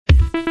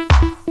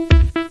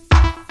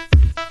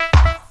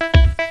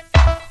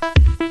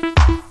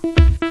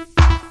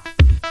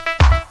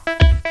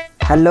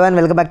Hello and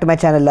welcome back to my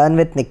channel Learn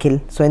with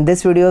Nikhil. So in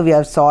this video we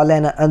have solved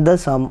another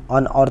sum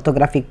on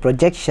orthographic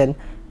projection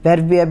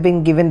where we have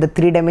been given the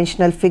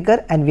three-dimensional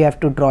figure and we have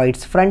to draw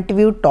its front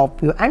view, top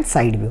view and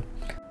side view.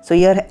 So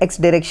here x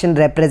direction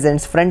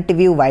represents front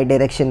view, y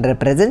direction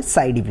represents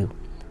side view.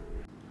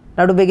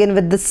 Now to begin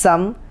with the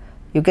sum,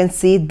 you can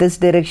see this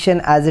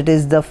direction as it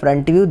is the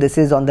front view, this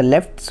is on the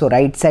left, so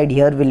right side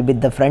here will be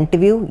the front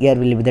view, here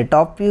will be the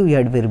top view,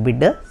 here will be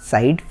the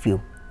side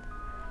view.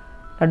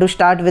 Now to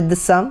start with the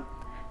sum,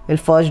 we'll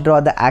first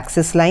draw the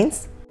axis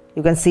lines.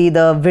 You can see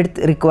the width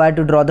required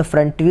to draw the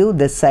front view,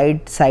 this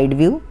side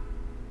view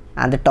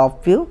and the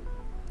top view.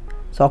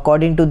 So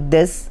according to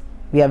this,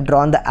 we have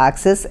drawn the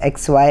axis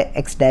xy,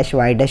 x dash,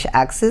 y dash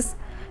axis,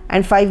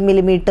 and 5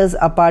 millimeters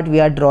apart we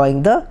are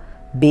drawing the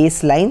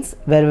base lines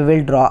where we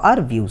will draw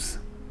our views.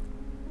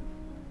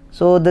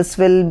 So this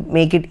will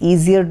make it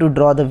easier to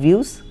draw the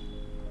views.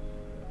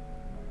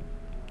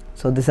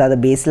 So these are the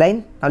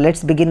baseline. Now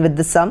let's begin with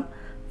the sum.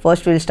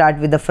 First we will start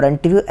with the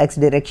front view, x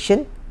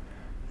direction.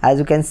 As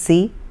you can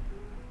see,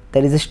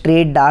 there is a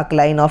straight dark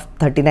line of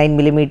 39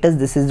 millimeters.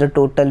 This is the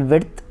total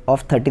width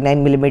of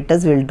 39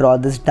 millimeters. We will draw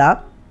this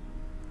dark.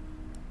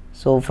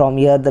 So from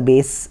here the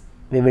base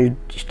we will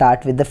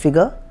start with the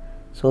figure.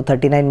 So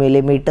 39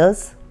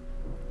 millimeters.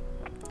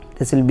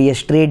 This will be a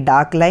straight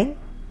dark line.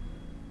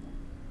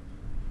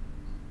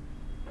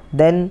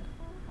 Then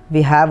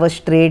we have a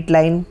straight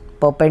line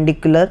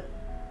perpendicular.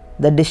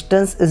 The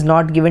distance is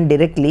not given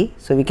directly,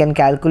 so we can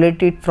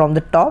calculate it from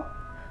the top,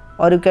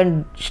 or you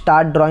can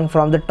start drawing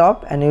from the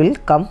top and you will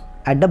come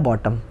at the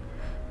bottom.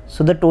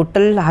 So the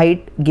total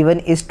height given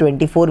is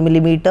 24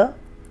 millimeter.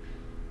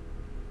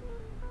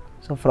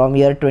 So from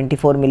here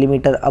 24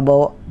 millimeter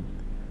above,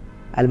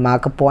 I'll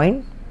mark a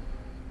point.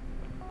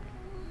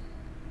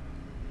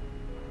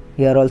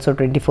 Here also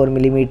 24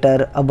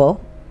 millimeter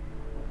above.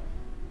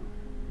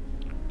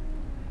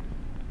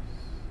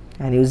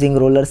 And using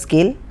roller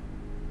scale,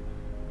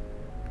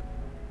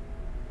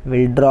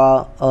 we'll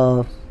draw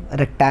a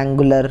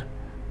rectangular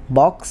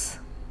box.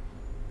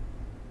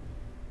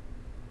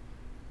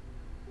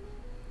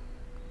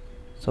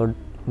 So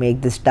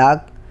make this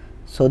dark.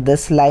 So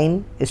this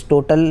line is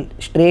total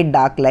straight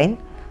dark line.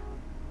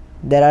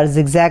 There are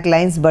zigzag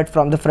lines, but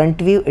from the front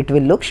view it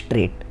will look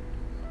straight.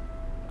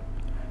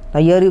 Now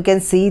here you can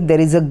see there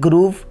is a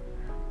groove,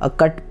 a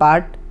cut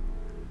part.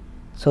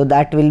 So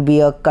that will be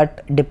a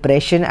cut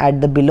depression at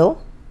the below.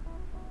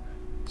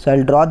 So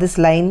I'll draw this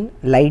line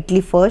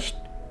lightly first.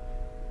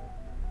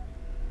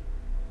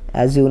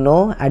 As you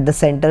know, at the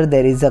center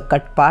there is a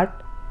cut part.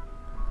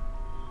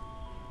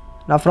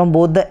 Now from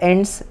both the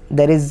ends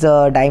there is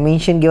a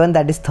dimension given,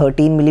 that is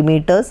 13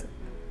 millimeters.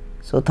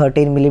 So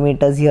 13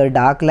 millimeters here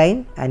dark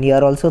line, and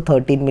here also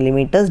 13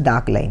 millimeters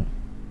dark line.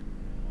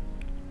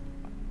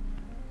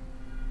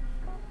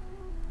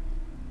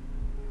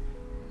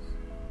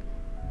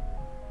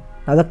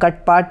 Now the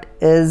cut part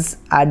is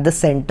at the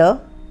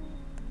center.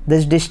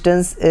 This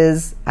distance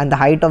is, and the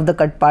height of the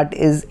cut part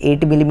is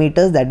 8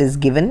 millimeters, that is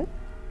given.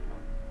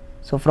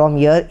 So from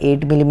here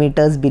 8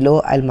 millimeters below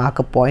I'll mark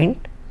a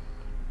point.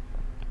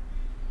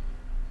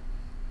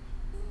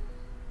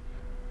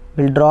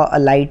 We'll draw a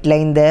light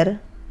line there.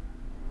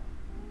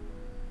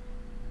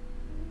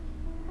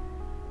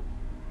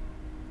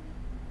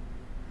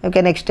 You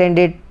can extend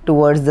it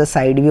towards the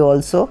side view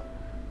also.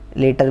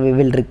 Later we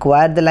will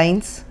require the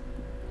lines.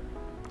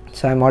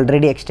 So I'm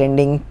already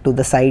extending to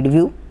the side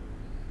view.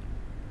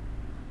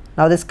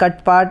 Now this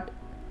cut part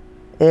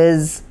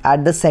is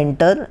at the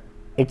center.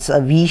 It's a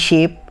V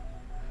shape.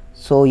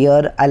 So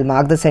here I'll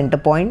mark the center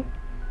point.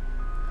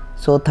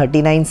 So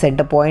 39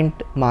 center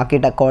point, mark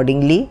it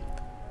accordingly.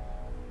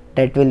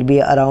 That will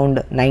be around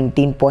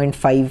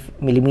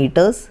 19.5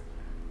 millimeters.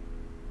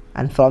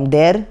 And from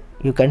there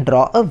you can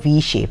draw a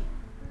V shape.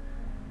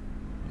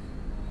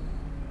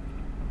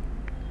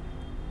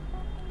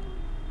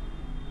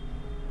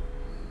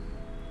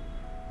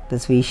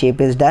 This V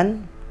shape is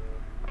done.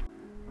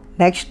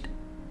 Next,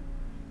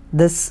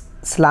 this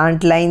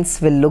slant lines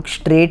will look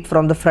straight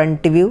from the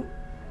front view.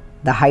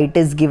 The height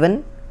is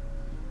given.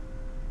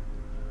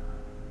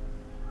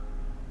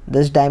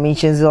 This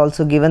dimension is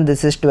also given.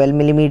 This is 12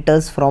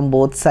 millimeters from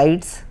both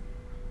sides.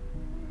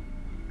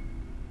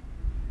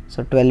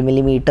 So 12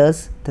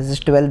 millimeters. This is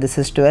 12, this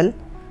is 12.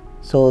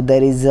 So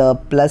there is a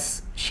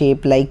plus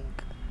shape, like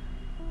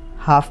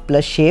half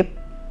plus shape.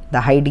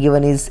 The height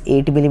given is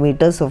 8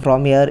 millimeters. So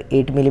from here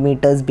 8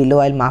 millimeters below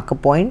I'll mark a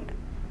point.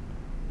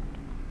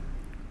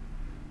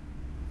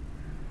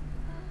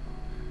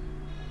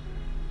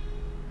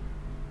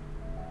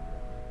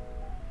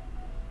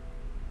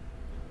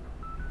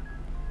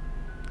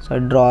 So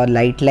draw a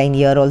light line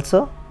here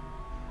also.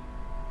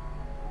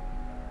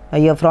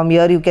 Here from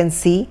here you can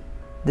see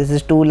this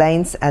is two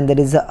lines and there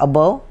is a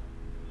above.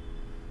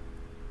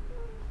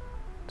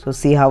 So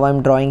see how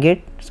I'm drawing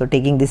it. So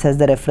taking this as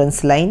the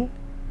reference line.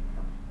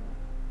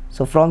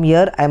 So from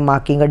here I am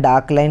marking a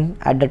dark line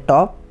at the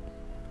top.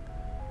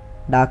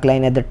 Dark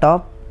line at the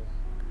top.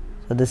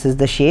 So this is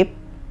the shape.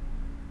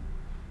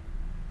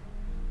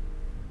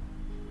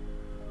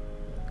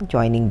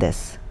 joining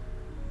this.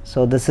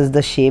 So this is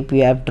the shape we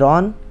have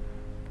drawn.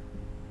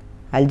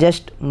 I'll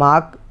just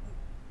mark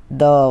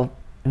the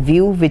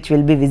view which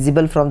will be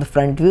visible from the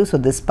front view. So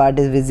this part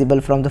is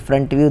visible from the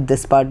front view,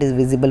 this part is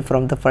visible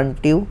from the front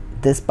view,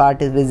 this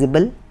part is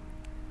visible.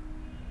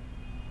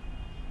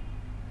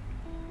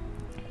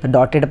 The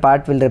dotted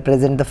part will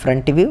represent the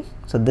front view,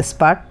 so this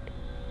part.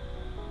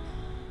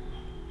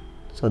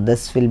 So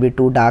this will be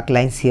two dark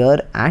lines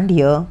here and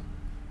here.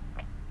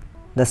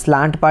 The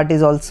slant part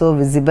is also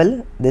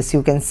visible. This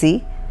you can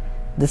see.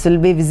 This will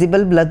be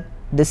visible, but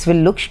this will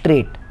look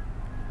straight.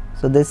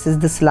 So this is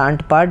the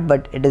slant part,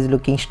 but it is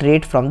looking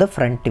straight from the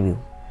front view.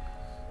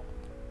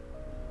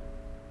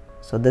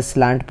 So this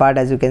slant part,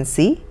 as you can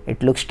see,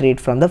 it looks straight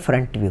from the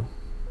front view.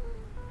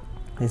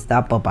 This is the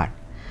upper part.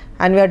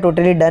 And we are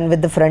totally done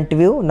with the front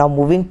view. Now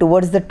moving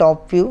towards the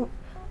top view.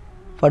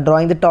 For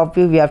drawing the top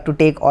view, we have to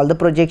take all the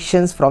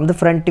projections from the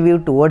front view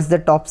towards the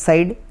top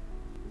side.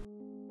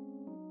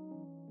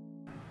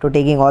 To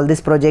taking all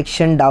this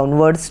projection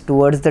downwards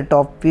towards the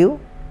top view,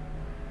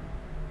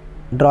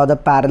 draw the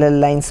parallel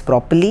lines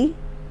properly,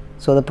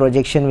 so the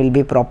projection will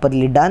be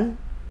properly done.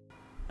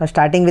 Now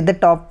starting with the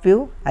top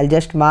view, I'll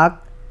just mark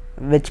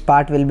which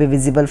part will be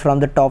visible from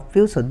the top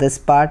view. So this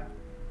part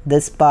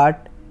is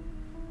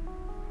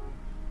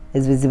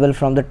visible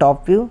from the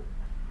top view,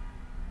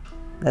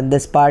 then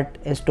this part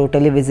is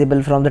totally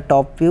visible from the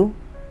top view,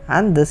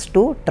 and these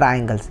two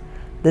triangles.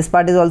 This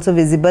part is also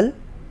visible,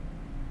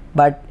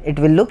 but it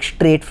will look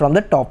straight from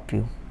the top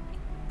view.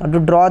 Now to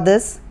draw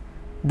this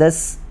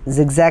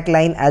zigzag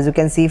line, as you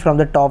can see from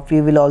the top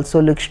view, will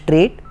also look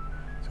straight.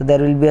 So there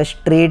will be a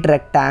straight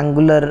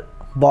rectangular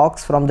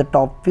box from the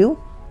top view.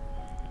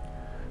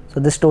 So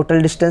this total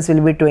distance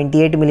will be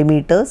 28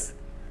 millimeters.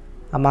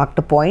 I marked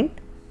a point.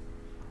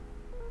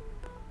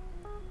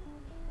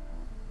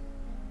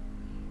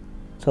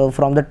 So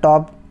from the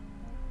top,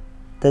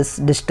 this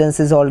distance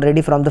is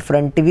already from the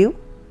front view.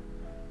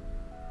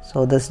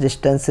 So this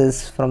distance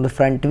is from the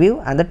front view,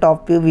 and the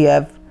top view we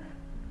have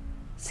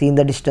seen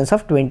the distance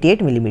of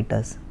 28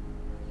 millimeters.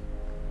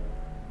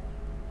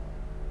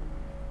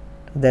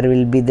 There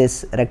will be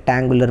this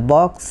rectangular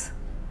box.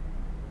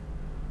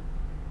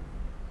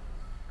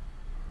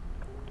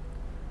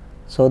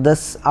 So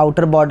this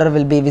outer border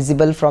will be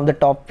visible from the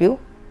top view.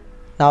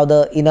 Now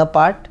the inner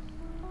part.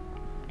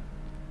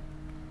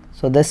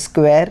 So this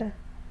square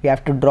we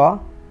have to draw.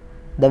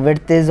 The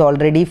width is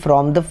already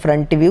from the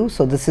front view.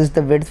 So this is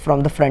the width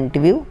from the front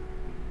view.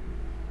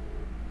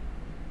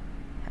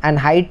 And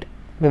height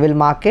we will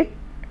mark it.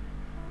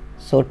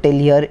 So till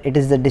here it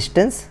is the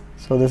distance.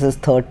 So this is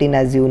 13,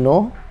 as you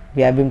know.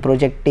 We have been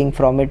projecting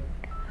from it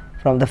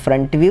from the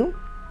front view.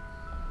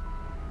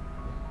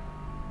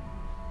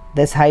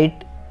 This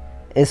height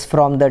is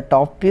from the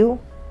top view.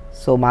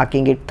 So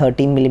marking it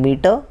 13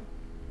 millimeter.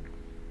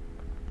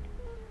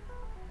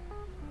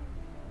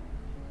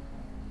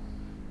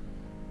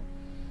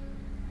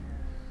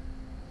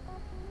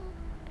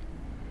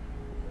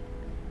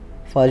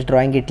 First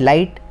drawing it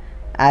light,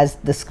 as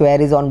the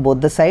square is on both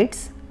the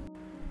sides.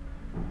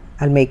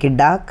 I'll make it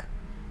dark.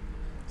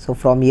 So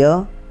from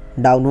here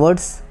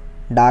downwards,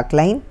 dark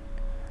line,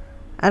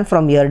 and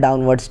from here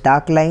downwards,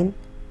 dark line,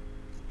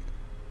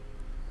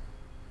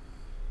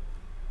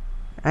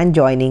 and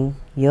joining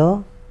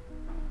here,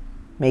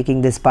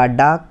 making this part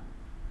dark.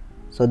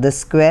 So this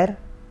square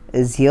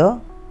is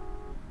here,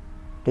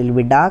 it will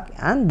be dark,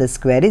 and this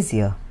square is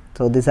here.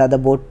 So these are the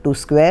both two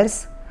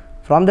squares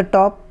from the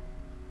top.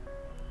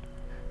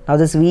 Now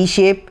this V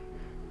shape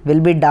will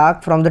be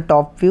dark from the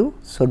top view.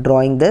 So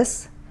drawing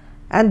this,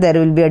 and there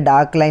will be a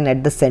dark line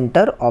at the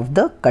center of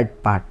the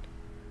cut part.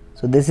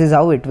 So this is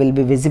how it will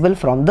be visible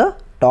from the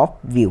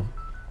top view.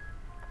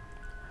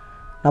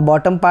 Now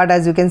bottom part,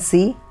 as you can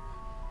see,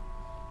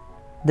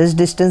 this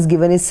distance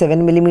given is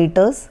 7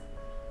 millimeters,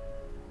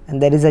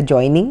 and there is a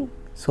joining.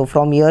 So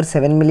from here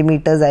 7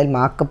 millimeters, I'll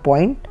mark a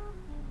point.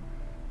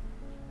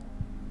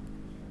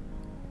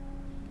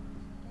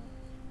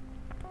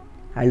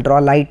 I'll draw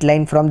a light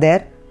line from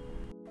there.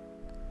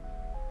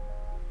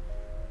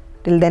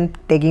 Till then,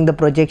 taking the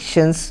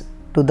projections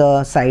to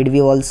the side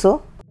view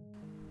also.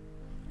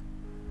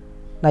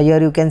 Now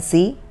here you can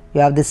see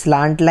you have the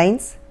slant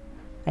lines,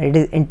 and it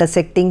is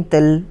intersecting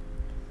till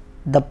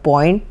the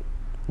point.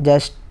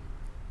 Just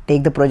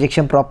take the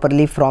projection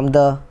properly from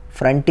the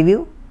front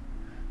view.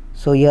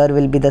 So here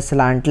will be the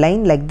slant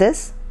line like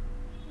this.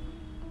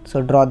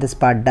 So draw this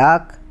part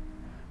dark.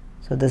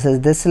 So this is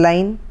this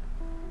line,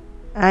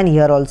 and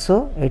here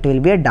also it will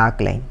be a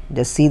dark line.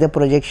 Just see the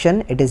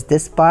projection, it is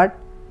this part.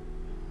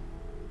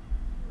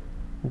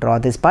 Draw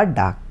this part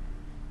dark,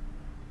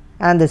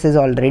 and this is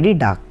already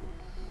dark.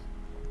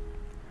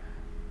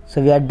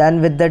 So we are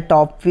done with the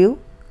top view.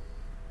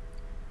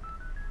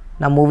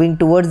 Now moving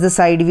towards the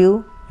side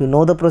view, you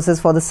know the process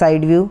for the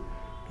side view.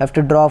 You have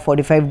to draw a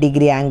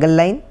 45-degree angle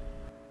line.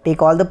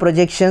 Take all the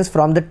projections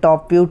from the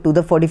top view to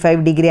the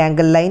 45-degree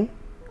angle line,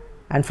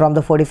 and from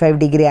the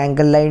 45-degree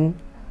angle line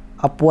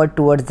upward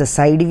towards the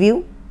side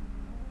view,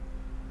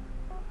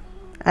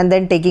 and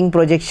then taking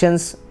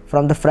projections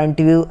from the front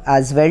view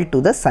as well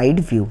to the side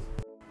view.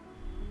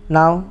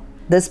 Now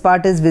this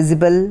part is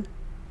visible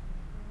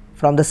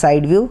from the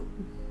side view.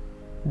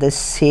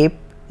 This shape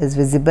is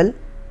visible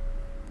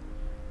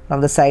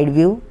from the side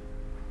view.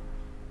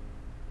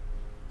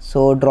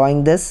 So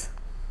drawing this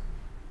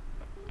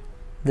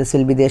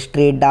will be the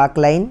straight dark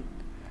line.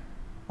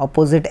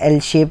 Opposite L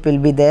shape will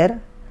be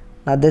there.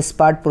 Now this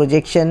part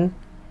projection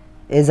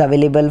is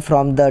available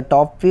from the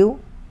top view.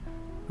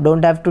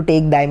 Don't have to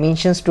take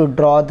dimensions to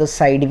draw the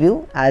side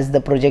view as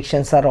the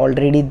projections are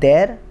already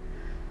there.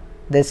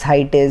 This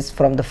height is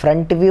from the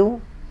front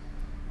view,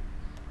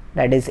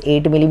 that is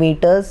 8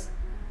 millimeters,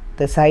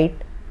 this height.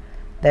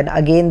 Then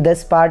again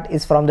this part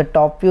is from the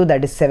top view,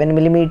 that is 7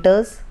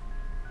 millimeters.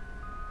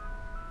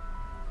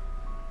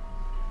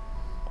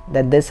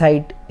 Then this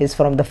height is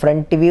from the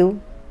front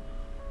view.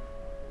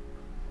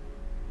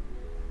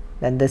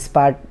 Then this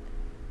part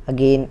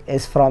again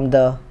is from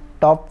the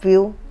top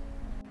view.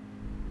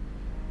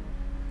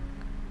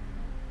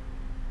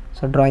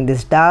 So drawing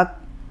this dark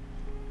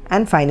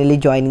and finally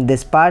joining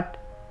this part,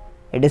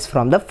 it is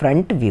from the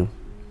front view.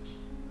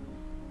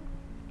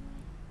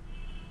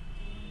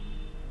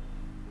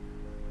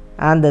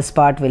 And this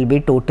part will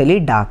be totally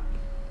dark,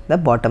 the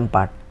bottom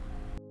part.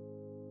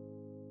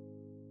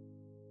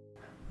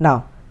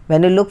 Now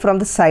when you look from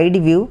the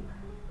side view,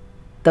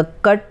 the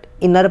cut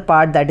inner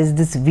part, that is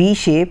this V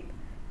shape,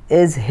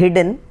 is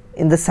hidden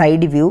in the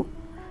side view.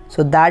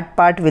 So that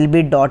part will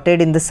be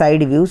dotted in the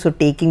side view. So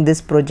taking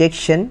this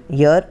projection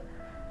here,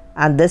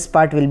 and this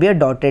part will be a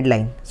dotted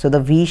line. So the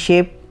V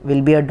shape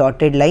will be a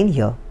dotted line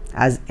here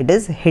as it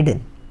is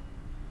hidden.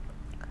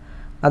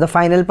 Now the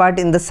final part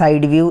in the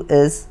side view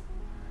is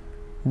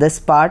this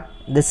part,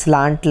 this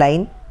slant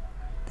line.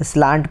 The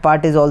slant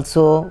part is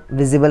also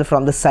visible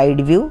from the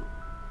side view,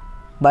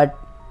 but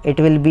it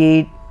will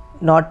be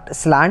not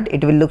slant,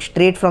 it will look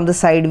straight from the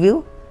side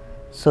view.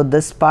 So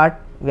this part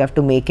we have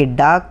to make it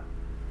dark.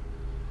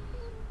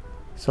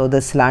 So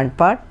the slant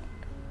part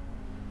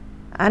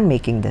and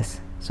making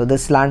this. So the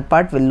slant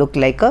part will look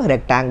like a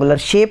rectangular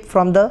shape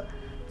from the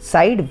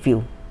side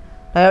view.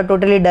 Now you are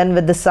totally done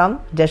with the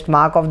sum. Just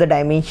mark off the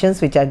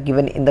dimensions which are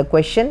given in the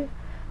question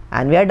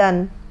and we are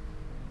done.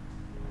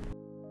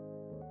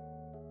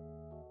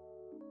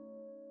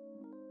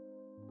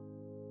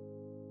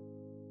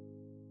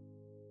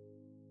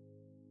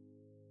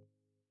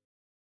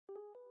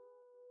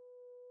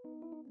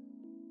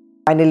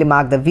 Finally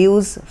mark the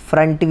views,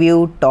 front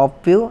view,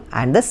 top view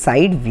and the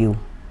side view.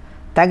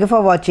 Thank you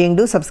for watching.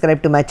 Do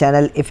subscribe to my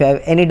channel. If you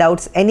have any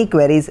doubts, any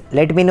queries,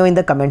 let me know in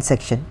the comment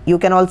section. You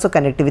can also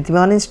connect with me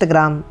on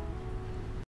Instagram.